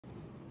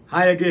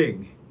Hi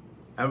again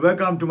and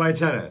welcome to my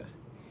channel.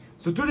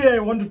 So today I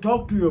want to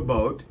talk to you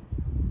about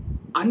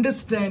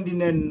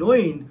understanding and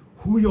knowing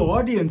who your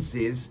audience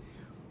is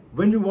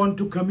when you want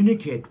to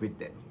communicate with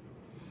them.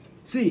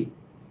 See,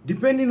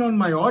 depending on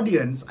my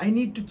audience, I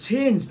need to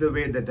change the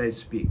way that I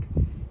speak.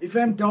 If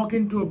I'm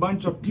talking to a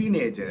bunch of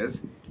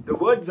teenagers, the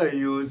words I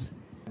use,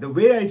 the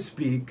way I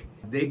speak,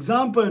 the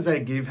examples I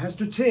give has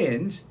to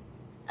change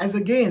as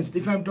against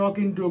if I'm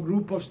talking to a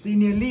group of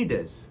senior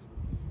leaders.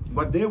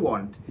 What they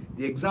want,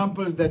 the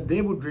examples that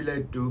they would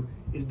relate to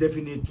is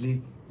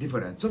definitely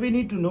different. So we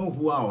need to know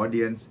who our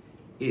audience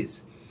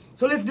is.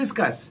 So let's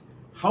discuss,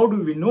 how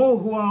do we know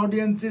who our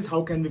audience is?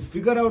 How can we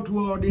figure out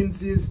who our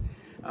audience is?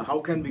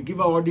 How can we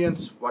give our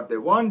audience what they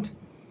want?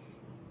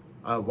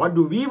 What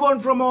do we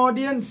want from our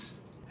audience?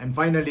 And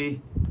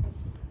finally,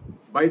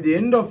 by the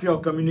end of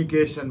your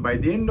communication, by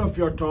the end of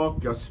your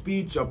talk, your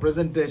speech, your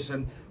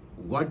presentation,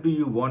 what do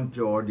you want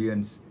your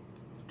audience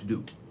to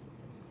do?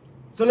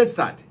 So let's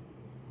start.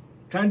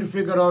 Trying to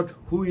figure out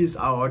who is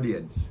our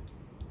audience.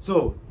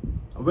 So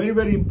a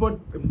very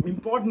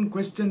important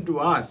question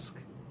to ask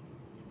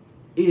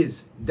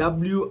is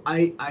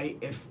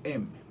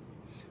WIIFM.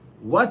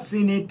 What's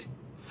in it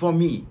for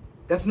me?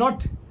 That's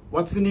not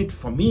what's in it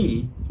for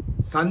me,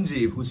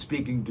 Sanjeev, who's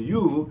speaking to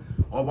you,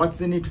 or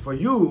what's in it for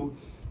you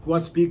who are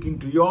speaking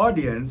to your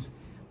audience,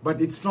 but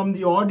it's from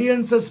the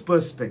audience's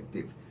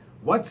perspective.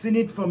 What's in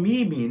it for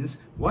me means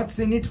what's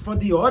in it for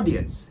the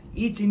audience.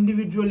 Each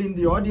individual in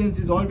the audience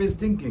is always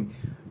thinking,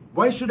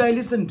 why should I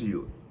listen to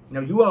you? Now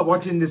you are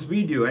watching this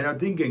video and are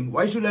thinking,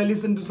 why should I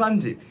listen to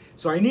Sanjeev?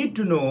 So I need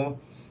to know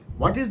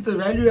what is the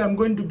value I'm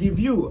going to give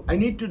you. I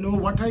need to know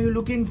what are you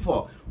looking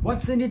for?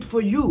 What's in it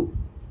for you?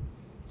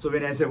 So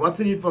when I say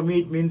what's in it for me,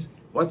 it means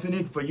what's in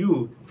it for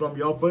you from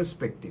your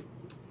perspective.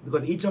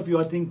 Because each of you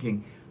are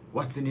thinking,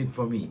 what's in it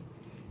for me?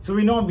 So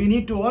we know we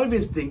need to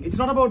always think, it's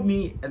not about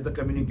me as the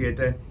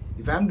communicator.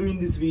 If I'm doing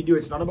this video,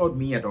 it's not about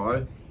me at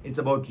all. It's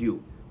about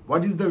you.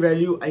 What is the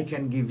value I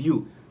can give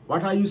you?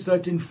 What are you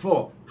searching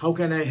for? How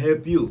can I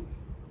help you?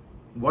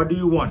 What do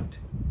you want?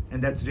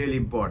 And that's really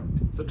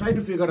important. So try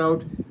to figure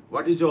out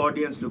what is your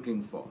audience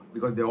looking for,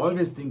 because they're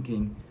always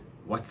thinking,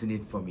 what's in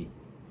it for me?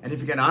 And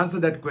if you can answer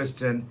that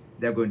question,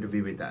 they're going to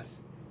be with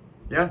us.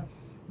 Yeah?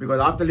 Because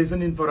after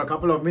listening for a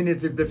couple of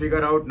minutes, if they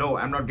figure out, no,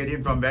 I'm not getting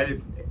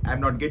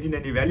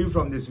any value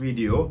from this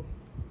video.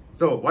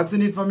 So what's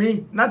in it for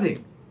me?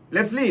 Nothing.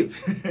 Let's leave.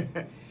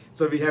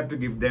 So we have to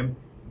give them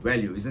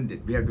value, isn't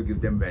it? We have to give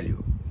them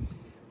value.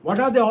 What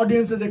are the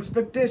audience's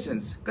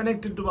expectations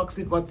connected to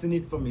what's in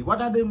it for me?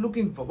 What are they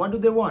looking for? What do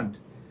they want?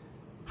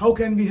 How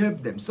can we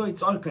help them? So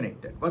it's all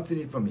connected. What's in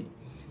it for me?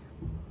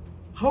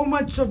 How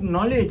much of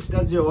knowledge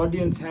does your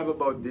audience have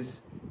about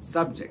this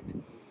subject?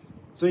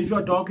 So if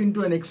you're talking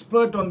to an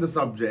expert on the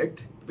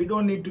subject, we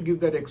don't need to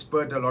give that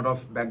expert a lot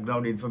of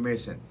background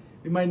information.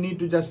 We might need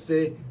to just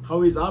say,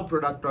 how is our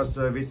product or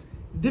service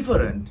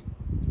different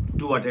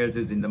to what else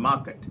is in the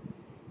market?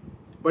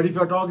 But if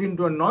you're talking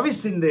to a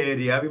novice in the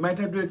area, we might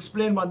have to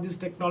explain what this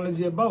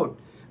technology is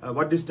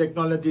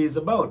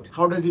about,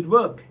 how does it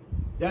work?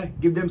 Yeah,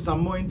 give them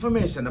some more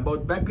information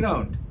about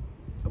background,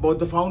 about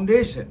the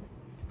foundation,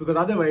 because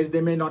otherwise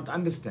they may not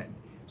understand.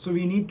 So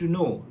we need to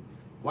know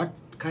what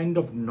kind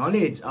of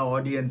knowledge our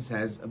audience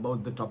has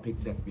about the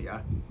topic that we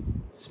are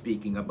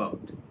speaking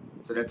about.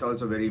 So that's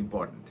also very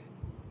important.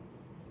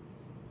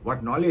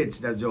 What knowledge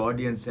does your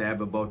audience have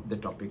about the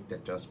topic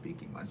that you're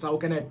speaking on? So how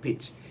can I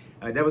pitch?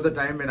 There was a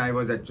time when I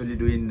was actually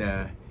doing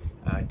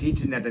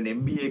teaching at an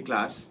MBA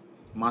class,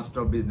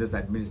 Master of Business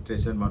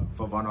Administration,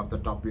 for one of the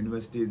top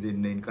universities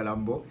in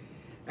Colombo.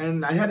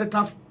 And I had a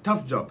tough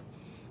job.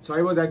 So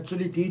I was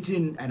actually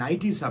teaching an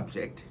IT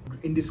subject.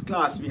 In this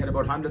class, we had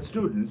about 100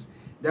 students.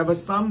 There were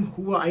some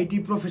who were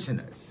IT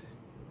professionals,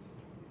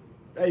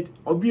 right?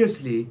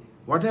 Obviously,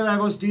 whatever I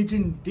was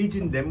teaching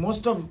them,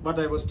 most of what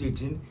I was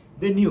teaching,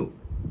 they knew,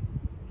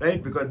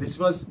 right? Because this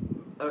was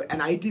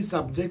an IT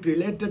subject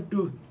related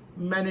to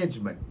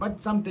management,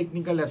 but some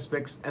technical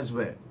aspects as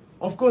well.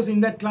 Of course,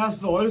 in that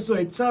class were also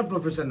HR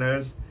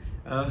professionals,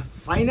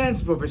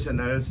 finance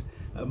professionals,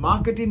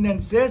 marketing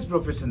and sales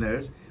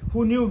professionals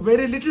who knew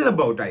very little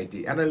about IT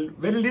and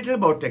very little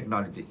about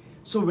technology.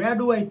 So where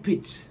do I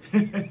pitch?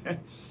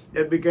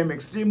 That became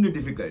extremely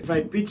difficult. If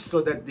I pitch so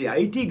that the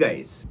IT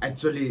guys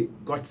actually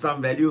got some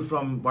value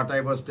from what I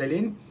was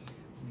telling,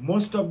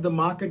 most of the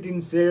marketing,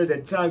 sales,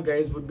 HR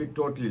guys would be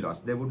totally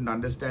lost. They wouldn't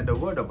understand a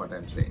word of what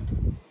I'm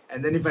saying.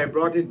 And then if I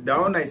brought it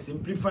down, I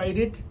simplified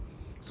it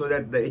so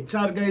that the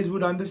HR guys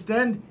would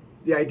understand,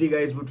 the IT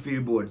guys would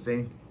feel bored,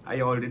 saying,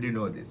 I already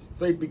know this.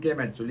 So it became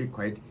actually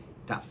quite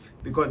tough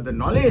because the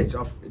knowledge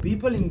of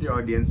people in the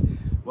audience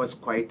was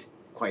quite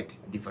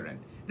different.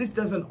 This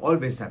doesn't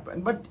always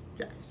happen, but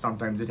yeah,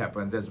 sometimes it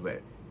happens as well.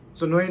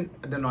 So knowing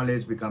the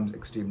knowledge becomes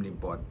extremely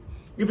important.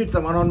 If it's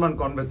a one-on-one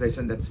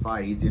conversation, that's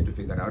far easier to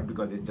figure out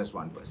because it's just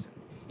one person.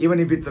 Even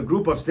if it's a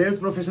group of sales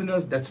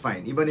professionals, that's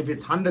fine. Even if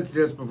it's 100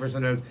 sales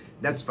professionals,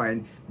 that's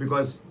fine,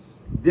 because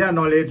their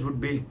knowledge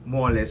would be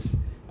more or less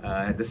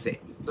the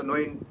same. So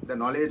knowing the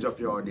knowledge of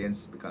your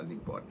audience becomes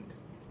important.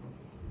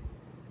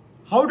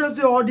 How does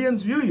your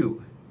audience view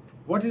you?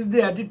 What is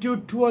their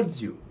attitude towards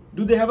you?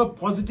 Do they have a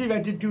positive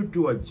attitude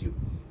towards you?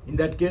 In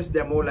that case,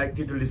 they're more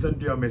likely to listen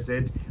to your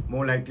message,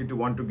 more likely to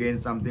want to gain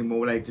something,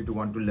 more likely to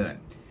want to learn.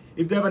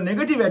 If they have a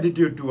negative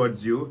attitude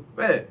towards you,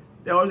 well,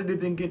 they're already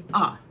thinking,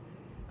 I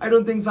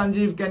don't think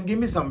Sanjeev can give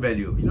me some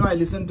value. I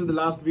listened to the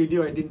last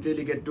video, I didn't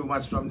really get too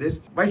much from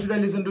this. Why should I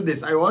listen to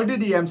this? I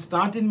already am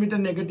starting with a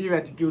negative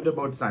attitude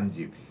about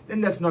Sanjeev.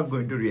 Then that's not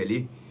going to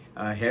really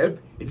help.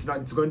 It's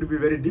going to be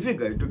very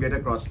difficult to get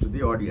across to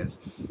the audience.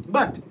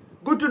 But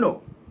good to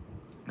know.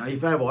 Now,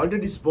 if I have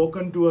already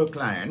spoken to a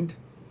client,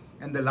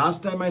 and the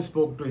last time I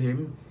spoke to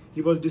him,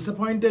 he was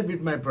disappointed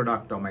with my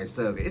product or my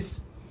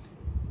service.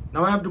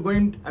 Now I'm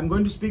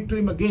going to speak to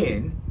him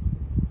again.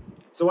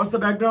 So what's the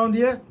background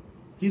here?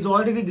 He's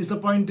already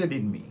disappointed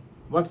in me.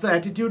 What's the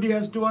attitude he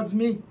has towards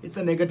me? It's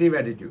a negative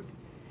attitude.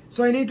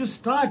 So I need to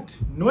start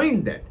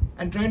knowing that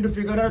and trying to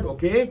figure out,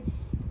 okay,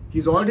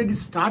 he's already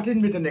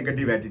started with a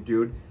negative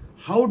attitude.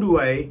 How do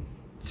I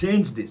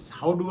change this?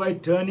 How do I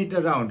turn it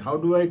around? How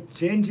do I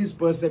change his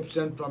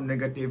perception from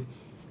negative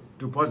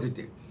to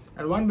positive?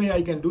 And one way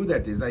I can do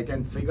that is I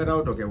can figure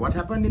out, okay, what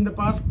happened in the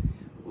past?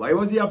 Why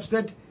was he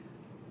upset?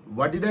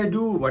 What did I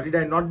do? What did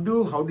I not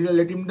do? How did I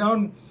let him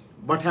down?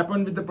 What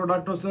happened with the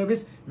product or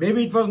service?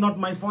 Maybe it was not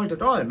my fault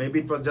at all. Maybe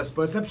it was just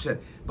perception.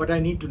 But I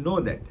need to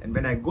know that. And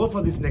when I go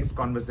for this next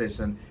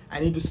conversation, I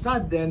need to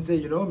start there and say,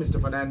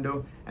 Mr.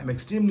 Fernando, I'm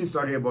extremely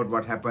sorry about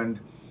what happened.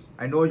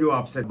 I know you're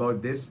upset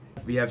about this.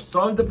 We have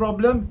solved the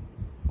problem,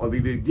 or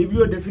we will give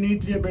you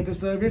definitely a better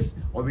service,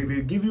 or we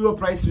will give you a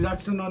price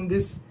reduction on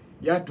this,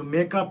 to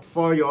make up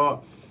for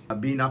your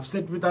being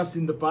upset with us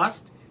in the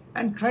past,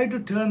 and try to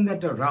turn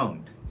that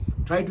around.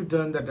 Try to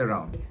turn that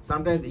around.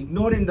 Sometimes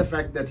ignoring the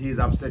fact that he is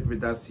upset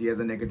with us, he has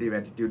a negative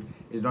attitude,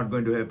 is not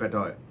going to help at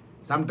all.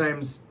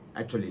 Sometimes,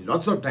 actually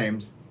lots of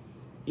times,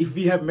 if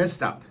we have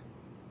messed up,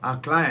 our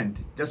client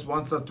just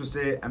wants us to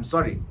say, I'm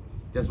sorry.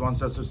 Just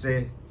wants us to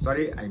say,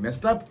 sorry, I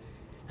messed up,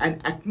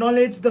 and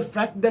acknowledge the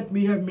fact that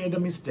we have made a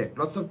mistake.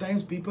 Lots of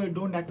times people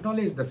don't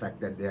acknowledge the fact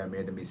that they have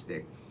made a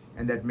mistake,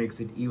 and that makes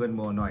it even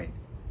more annoying.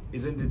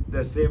 Isn't it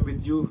the same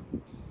with you?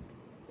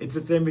 It's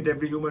the same with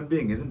every human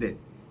being, isn't it?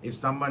 If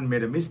someone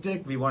made a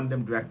mistake, we want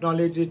them to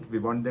acknowledge it. We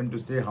want them to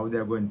say how they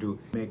are going to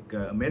make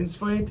amends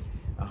for it,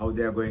 how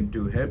they are going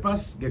to help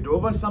us get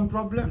over some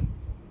problem.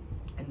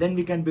 And then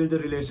we can build the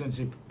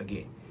relationship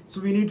again. So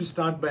we need to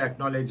start by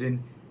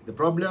acknowledging the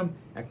problem,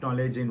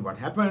 acknowledging what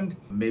happened,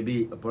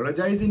 maybe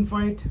apologizing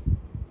for it.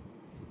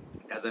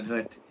 Doesn't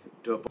hurt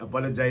to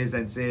apologize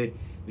and say,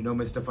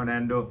 Mr.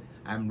 Fernando,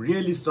 I'm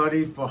really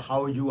sorry for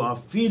how you are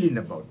feeling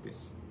about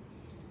this.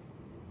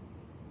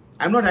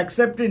 I'm not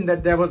accepting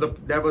that there was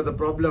a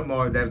problem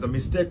or there was a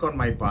mistake on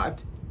my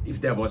part, if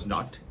there was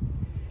not.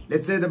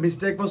 Let's say the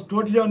mistake was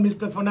totally on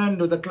Mr.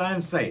 Fernando, the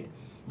client's side,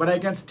 but I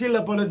can still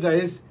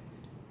apologize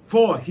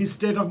for his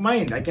state of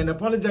mind. I can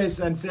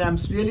apologize and say, I'm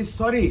really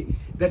sorry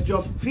that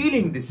you're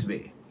feeling this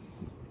way.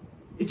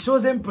 It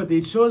shows empathy.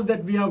 It shows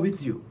that we are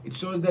with you. It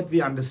shows that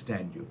we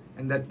understand you.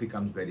 And that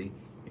becomes very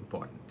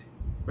important.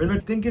 When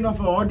we're thinking of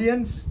our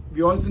audience,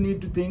 we also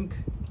need to think,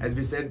 as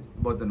we said,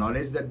 about the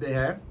knowledge that they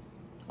have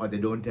or they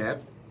don't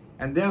have.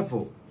 And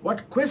therefore,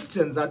 what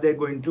questions are they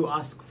going to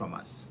ask from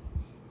us?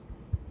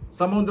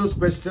 Some of those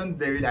questions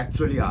they will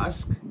actually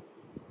ask.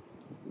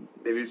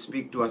 They will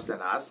speak to us and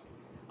ask.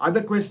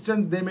 Other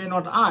questions they may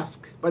not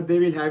ask, but they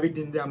will have it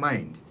in their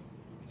mind.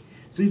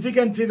 So if we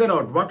can figure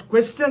out what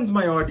questions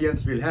my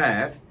audience will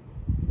have,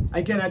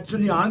 I can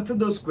actually answer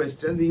those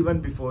questions even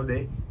before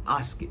they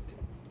ask it.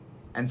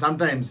 And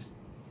sometimes,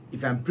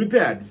 if I'm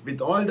prepared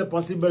with all the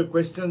possible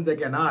questions they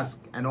can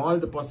ask and all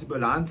the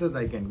possible answers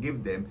I can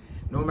give them,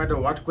 no matter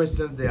what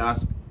questions they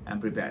ask, I'm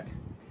prepared.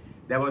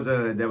 There was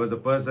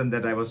a person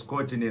that I was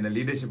coaching in a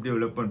leadership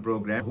development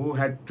program who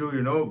had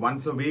to,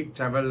 once a week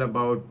travel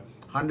about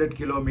 100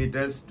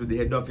 kilometers to the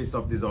head office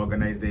of this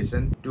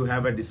organization to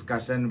have a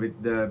discussion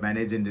with the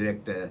managing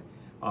director,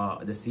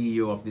 the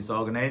CEO of this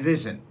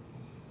organization.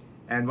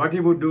 And what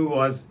he would do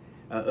was,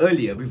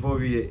 earlier, before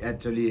we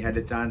actually had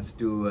a chance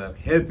to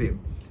help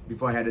him,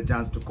 before I had a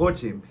chance to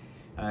coach him,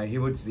 he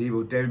would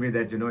tell me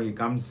that, he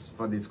comes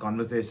for this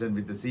conversation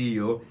with the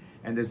CEO,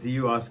 and the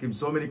CEO asks him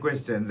so many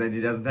questions and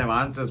he doesn't have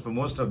answers for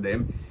most of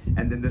them.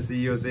 And then the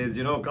CEO says,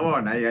 come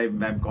on,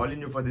 I'm calling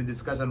you for the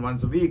discussion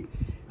once a week.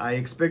 I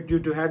expect you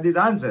to have these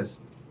answers.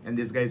 And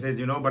this guy says,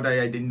 but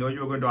I didn't know you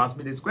were going to ask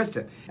me this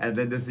question. And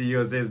then the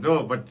CEO says,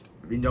 no, but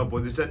in your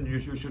position, you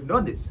should know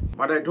this.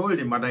 What I told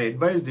him, what I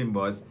advised him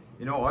was,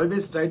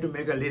 always try to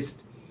make a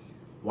list.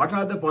 What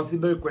are the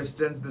possible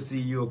questions the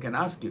CEO can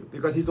ask you?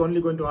 Because he's only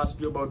going to ask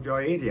you about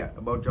your area,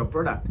 about your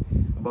product,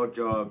 about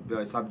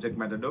your subject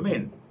matter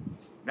domain.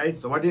 Right?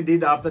 So what he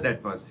did after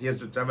that was, he has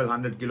to travel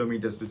 100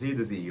 kilometers to see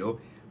the CEO.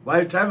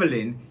 While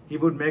traveling, he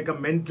would make a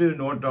mental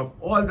note of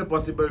all the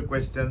possible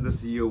questions the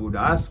CEO would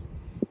ask,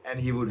 and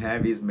he would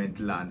have his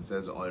mental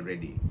answers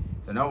already.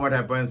 So now what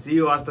happens?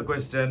 CEO asks the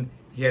question,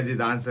 he has his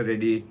answer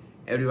ready,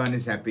 everyone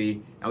is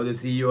happy. Now the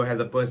CEO has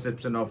a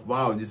perception of,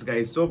 wow, this guy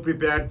is so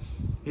prepared,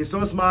 he's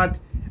so smart,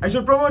 I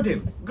should promote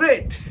him.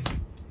 Great!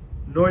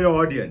 know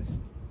your audience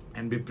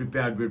and be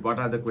prepared with what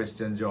are the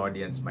questions your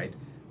audience might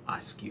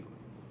ask you.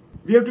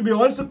 We have to be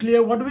also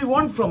clear, what do we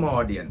want from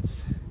our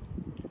audience?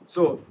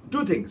 So,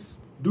 two things.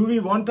 Do we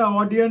want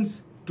our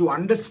audience to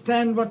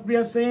understand what we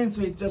are saying?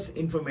 So it's just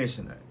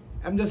informational.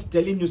 I'm just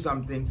telling you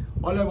something.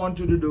 All I want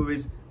you to do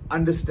is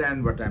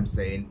understand what I'm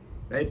saying,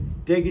 right?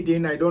 Take it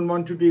in. I don't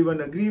want you to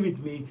even agree with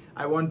me.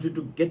 I want you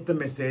to get the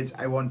message.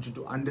 I want you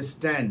to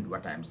understand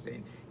what I'm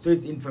saying. So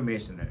it's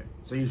informational.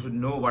 So you should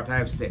know what I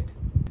have said.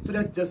 So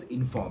that's just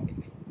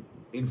informing.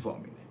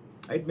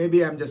 Right?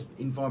 Maybe I'm just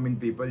informing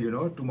people,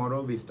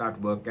 tomorrow we start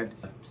work at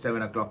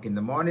 7 o'clock in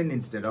the morning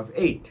instead of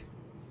 8.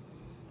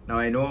 Now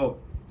I know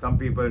some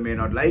people may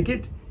not like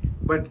it,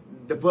 but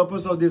the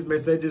purpose of this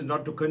message is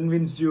not to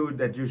convince you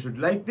that you should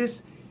like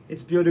this.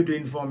 It's purely to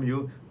inform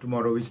you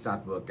tomorrow we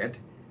start work at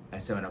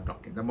 7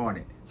 o'clock in the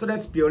morning. So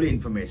that's purely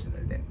informational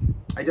then.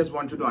 I just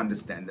want you to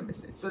understand the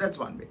message. So that's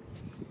one way.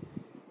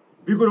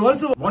 We could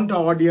also want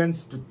our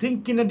audience to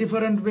think in a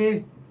different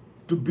way,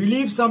 to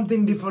believe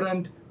something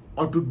different,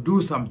 or to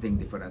do something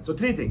different. So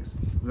three things.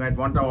 We might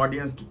want our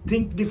audience to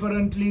think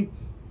differently,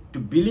 to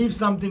believe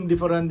something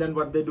different than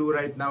what they do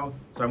right now.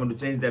 So I want to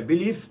change their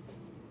belief.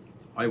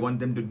 I want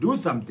them to do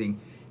something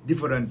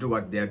different to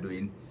what they are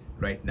doing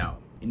right now.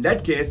 In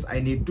that case, I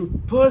need to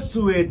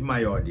persuade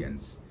my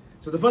audience.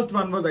 So the first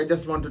one was I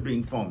just wanted to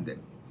inform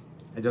them.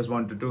 I just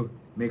wanted to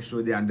make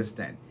sure they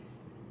understand.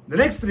 The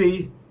next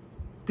three,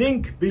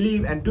 think,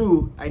 believe, and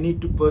do, I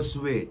need to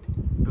persuade,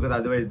 because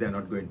otherwise they're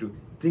not going to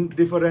think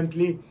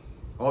differently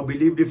or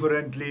believe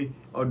differently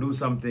or do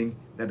something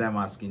that I'm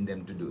asking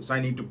them to do. So I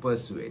need to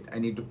persuade. I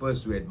need to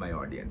persuade my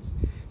audience.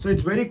 So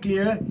it's very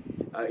clear.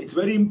 It's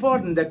very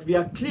important that we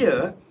are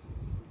clear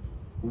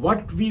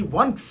what we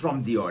want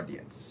from the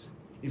audience.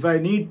 If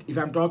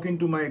I'm talking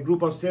to my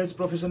group of sales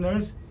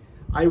professionals,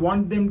 I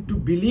want them to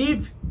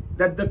believe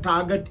that the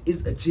target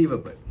is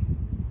achievable.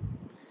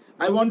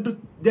 I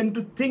want them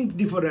to think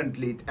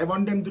differently. I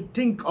want them to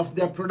think of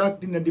their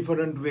product in a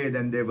different way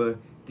than they were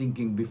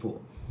thinking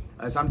before.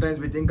 Sometimes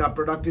we think our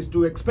product is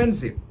too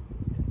expensive,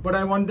 but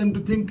I want them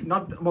to think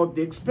not about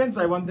the expense.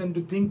 I want them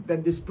to think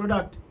that this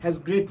product has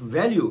great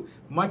value,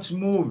 much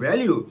more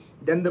value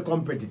than the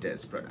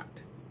competitor's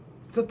product.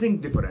 So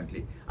think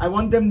differently. I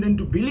want them then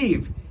to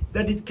believe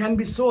that it can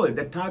be sold,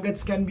 that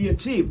targets can be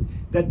achieved,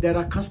 that there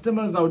are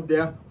customers out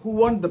there who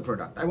want the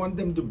product. I want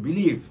them to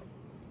believe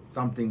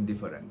something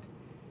different.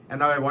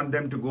 And now I want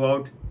them to go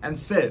out and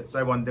sell. So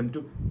I want them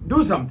to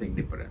do something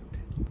different,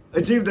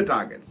 achieve the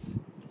targets.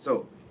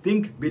 So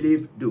think,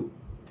 believe, do.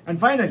 And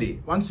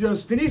finally, once you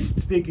have finished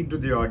speaking to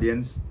the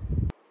audience,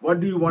 what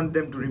do you want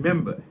them to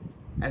remember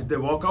as they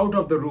walk out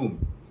of the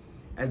room,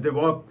 as they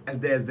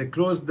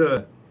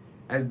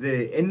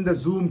end the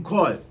Zoom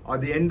call or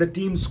they end the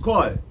Teams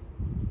call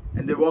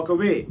and they walk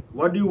away?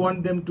 What do you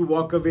want them to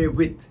walk away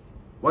with?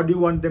 What do you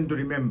want them to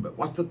remember?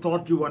 What's the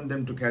thought you want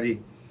them to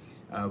carry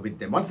with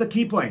them? What's the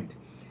key point?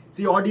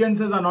 See,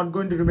 audiences are not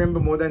going to remember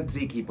more than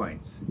 3 key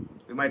points.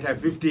 You might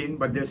have 15,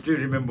 but they'll still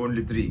remember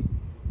only 3.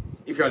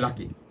 If you're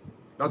lucky.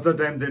 Lots of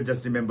times they'll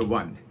just remember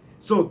 1.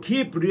 So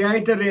keep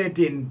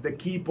reiterating the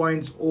key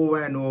points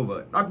over and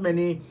over. Not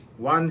many,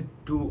 1,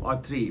 2, or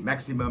 3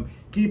 maximum.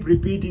 Keep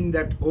repeating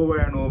that over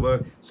and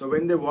over. So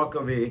when they walk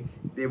away,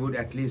 they would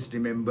at least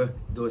remember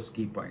those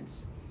key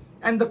points.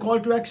 And the call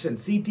to action,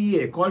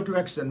 CTA, call to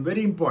action,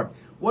 very important.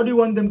 What do you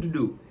want them to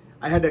do?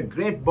 I had a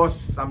great boss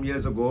some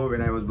years ago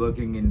when I was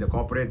working in the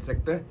corporate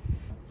sector.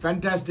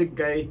 Fantastic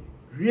guy,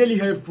 really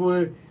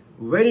helpful,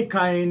 very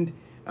kind,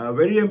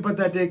 very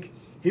empathetic.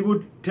 He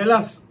would tell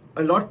us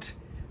a lot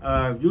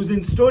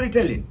using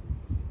storytelling.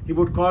 He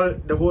would call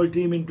the whole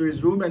team into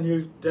his room and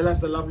he'll tell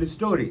us a lovely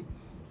story.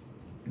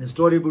 The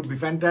story would be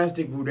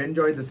fantastic. We would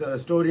enjoy the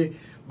story,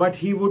 but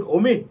he would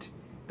omit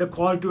the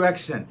call to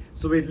action.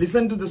 So we'd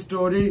listen to the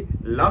story,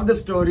 love the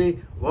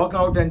story, walk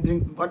out and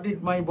think, what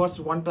did my boss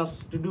want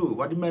us to do?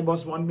 What did my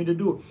boss want me to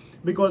do?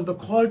 Because the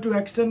call to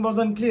action was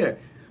unclear.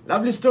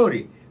 Lovely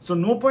story. So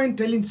no point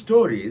telling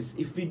stories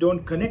if we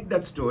don't connect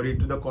that story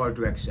to the call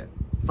to action.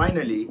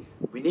 Finally,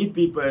 we need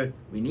people,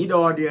 we need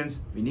our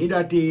audience, we need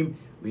our team,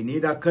 we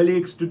need our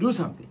colleagues to do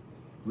something.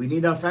 We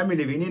need our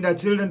family, we need our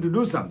children to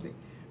do something.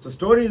 So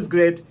story is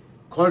great,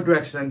 call to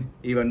action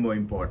even more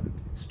important.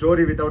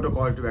 Story without a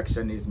call to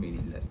action is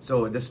meaningless.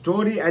 So the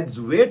story adds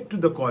weight to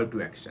the call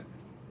to action.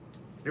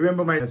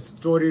 Remember my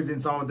stories in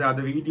some of the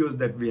other videos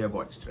that we have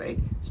watched, right?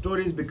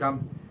 Stories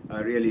become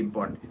really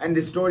important. And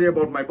the story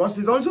about my boss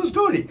is also a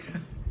story.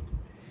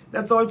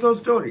 That's also a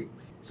story.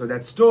 So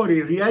that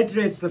story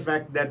reiterates the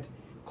fact that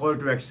call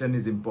to action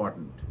is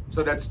important.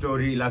 So that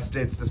story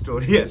illustrates the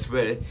story as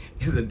well,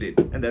 isn't it?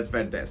 And that's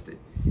fantastic.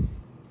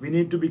 We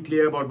need to be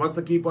clear about what's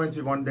the key points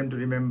we want them to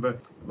remember,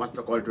 what's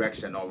the call to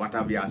action, or what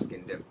are we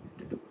asking them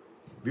to do.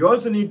 We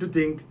also need to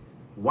think,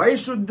 why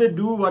should they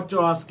do what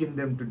you're asking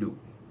them to do?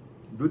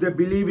 Do they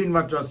believe in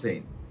what you're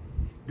saying?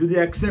 Do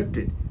they accept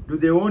it? Do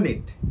they own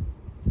it?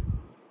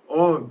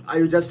 Or are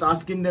you just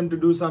asking them to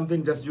do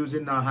something just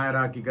using a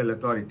hierarchical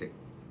authority?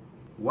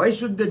 Why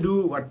should they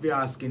do what we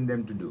are asking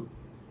them to do?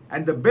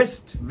 And the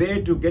best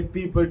way to get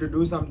people to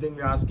do something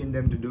we're asking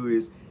them to do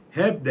is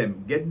help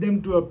them, get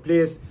them to a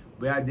place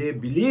where they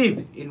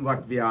believe in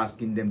what we're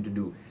asking them to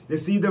do. They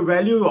see the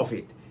value of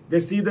it. They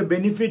see the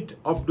benefit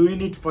of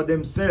doing it for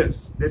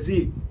themselves. They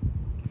see,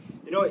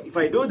 if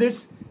I do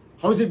this,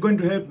 how is it going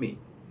to help me?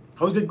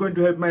 How is it going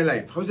to help my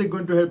life? How is it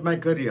going to help my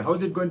career? How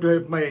is it going to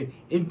help my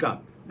income?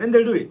 Then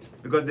they'll do it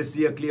because they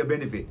see a clear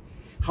benefit.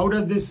 How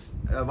does this,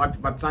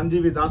 what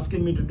Sanjeev is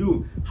asking me to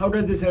do, how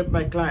does this help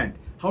my client?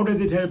 How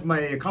does it help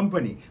my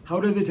company? How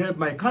does it help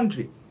my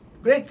country?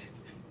 Great.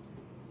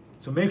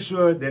 So make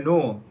sure they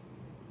know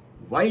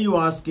why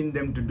you're asking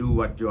them to do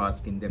what you're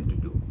asking them to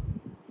do.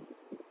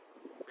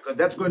 Because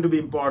that's going to be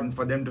important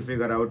for them to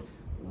figure out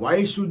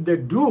why should they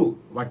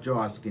do what you're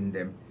asking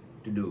them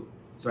to do.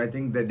 So I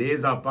think the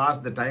days are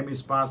past, the time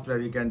is past where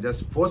we can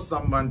just force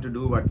someone to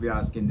do what we're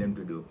asking them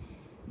to do.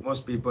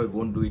 Most people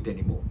won't do it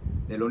anymore.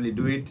 They'll only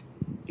do it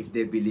if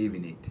they believe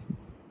in it.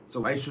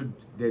 So why should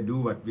they do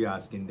what we're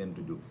asking them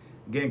to do?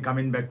 Again,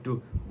 coming back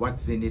to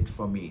what's in it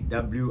for me,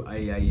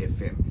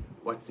 WIIFM,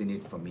 what's in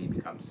it for me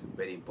becomes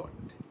very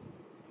important.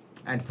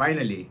 And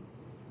finally,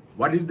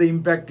 what is the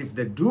impact if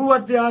they do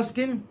what we're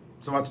asking?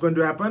 So what's going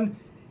to happen?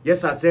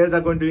 Yes, our sales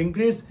are going to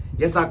increase.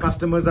 Yes, our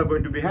customers are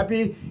going to be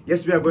happy.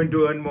 Yes, we are going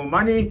to earn more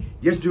money.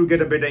 Yes, you'll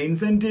get a better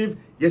incentive.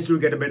 Yes, you'll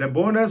get a better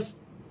bonus.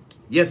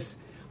 Yes,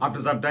 after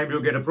some time,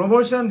 you'll get a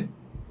promotion.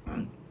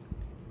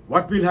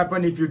 What will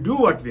happen if you do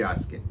what we're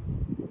asking?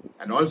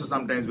 And also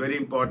sometimes very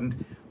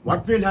important,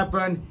 what will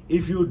happen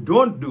if you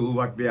don't do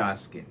what we're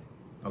asking?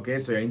 Okay,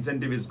 so your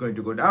incentive is going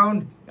to go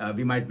down.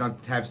 We might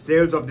not have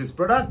sales of this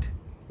product,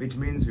 which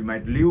means we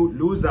might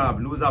lose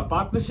our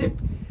partnership,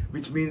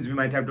 which means we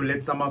might have to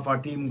let some of our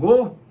team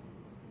go,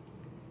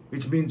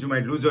 which means you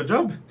might lose your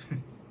job.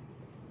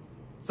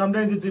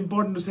 Sometimes it's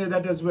important to say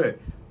that as well.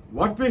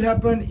 What will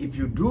happen if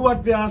you do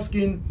what we're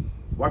asking?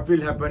 What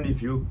will happen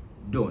if you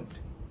don't?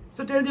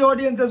 So tell the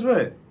audience as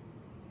well.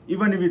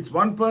 Even if it's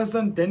 1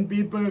 person, 10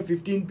 people,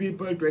 15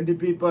 people, 20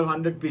 people,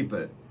 100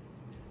 people.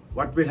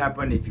 What will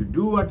happen if you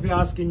do what we're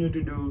asking you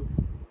to do?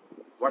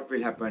 What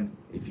will happen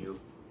if you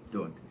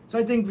don't? So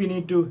I think we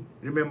need to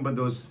remember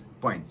those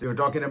points. We're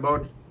talking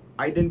about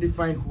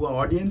identifying who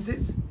our audience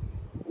is,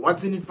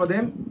 what's in it for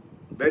them,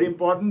 very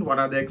important, what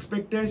are the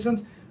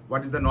expectations,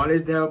 what is the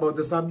knowledge they have about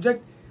the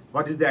subject,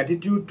 what is the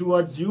attitude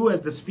towards you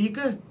as the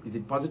speaker, is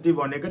it positive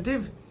or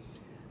negative,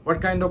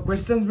 what kind of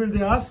questions will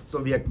they ask so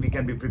we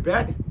can be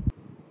prepared.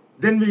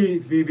 Then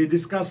we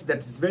discussed that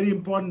it's very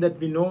important that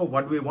we know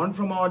what we want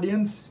from our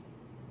audience.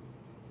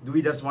 Do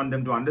we just want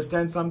them to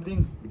understand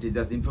something which is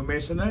just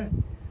informational,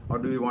 or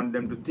do we want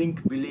them to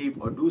think, believe,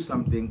 or do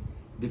something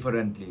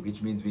differently,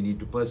 which means we need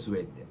to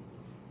persuade them.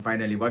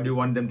 Finally, what do you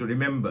want them to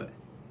remember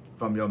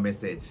from your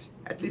message?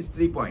 At least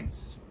 3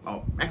 points,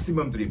 or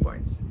maximum 3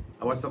 points.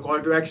 What's the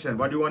call to action?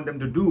 What do you want them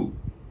to do?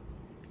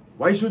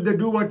 Why should they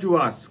do what you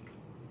ask?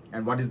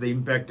 And what is the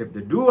impact if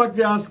they do what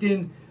we're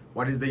asking?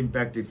 What is the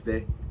impact if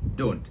they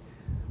don't?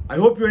 I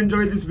hope you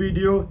enjoyed this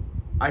video.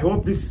 I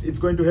hope this is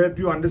going to help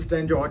you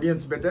understand your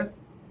audience better.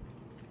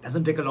 It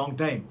doesn't take a long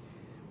time.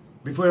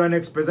 Before your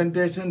next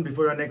presentation,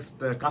 before your next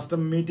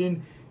customer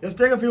meeting, just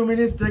take a few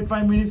minutes, take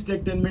 5 minutes,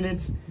 take 10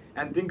 minutes,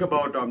 and think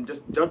about,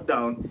 just jot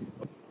down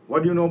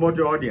what do you know about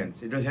your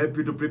audience. It will help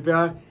you to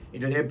prepare.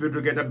 It will help you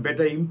to get a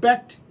better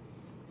impact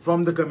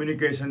from the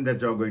communication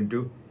that you're going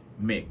to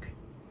make.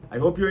 I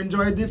hope you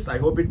enjoyed this. I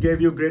hope it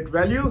gave you great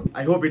value.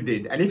 I hope it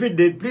did. And if it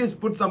did, please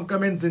put some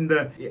comments in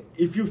the,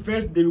 if you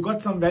felt that you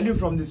got some value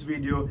from this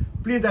video,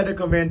 please add a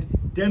comment.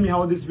 Tell me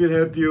how this will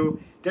help you.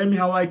 Tell me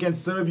how I can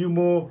serve you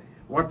more.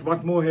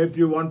 What more help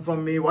you want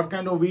from me? What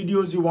kind of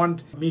videos you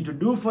want me to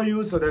do for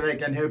you so that I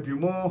can help you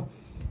more?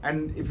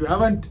 And if you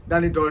haven't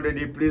done it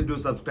already, please do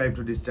subscribe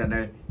to this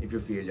channel if you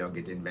feel you're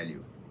getting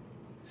value.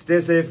 Stay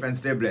safe and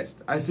stay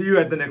blessed. I'll see you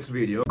at the next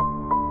video.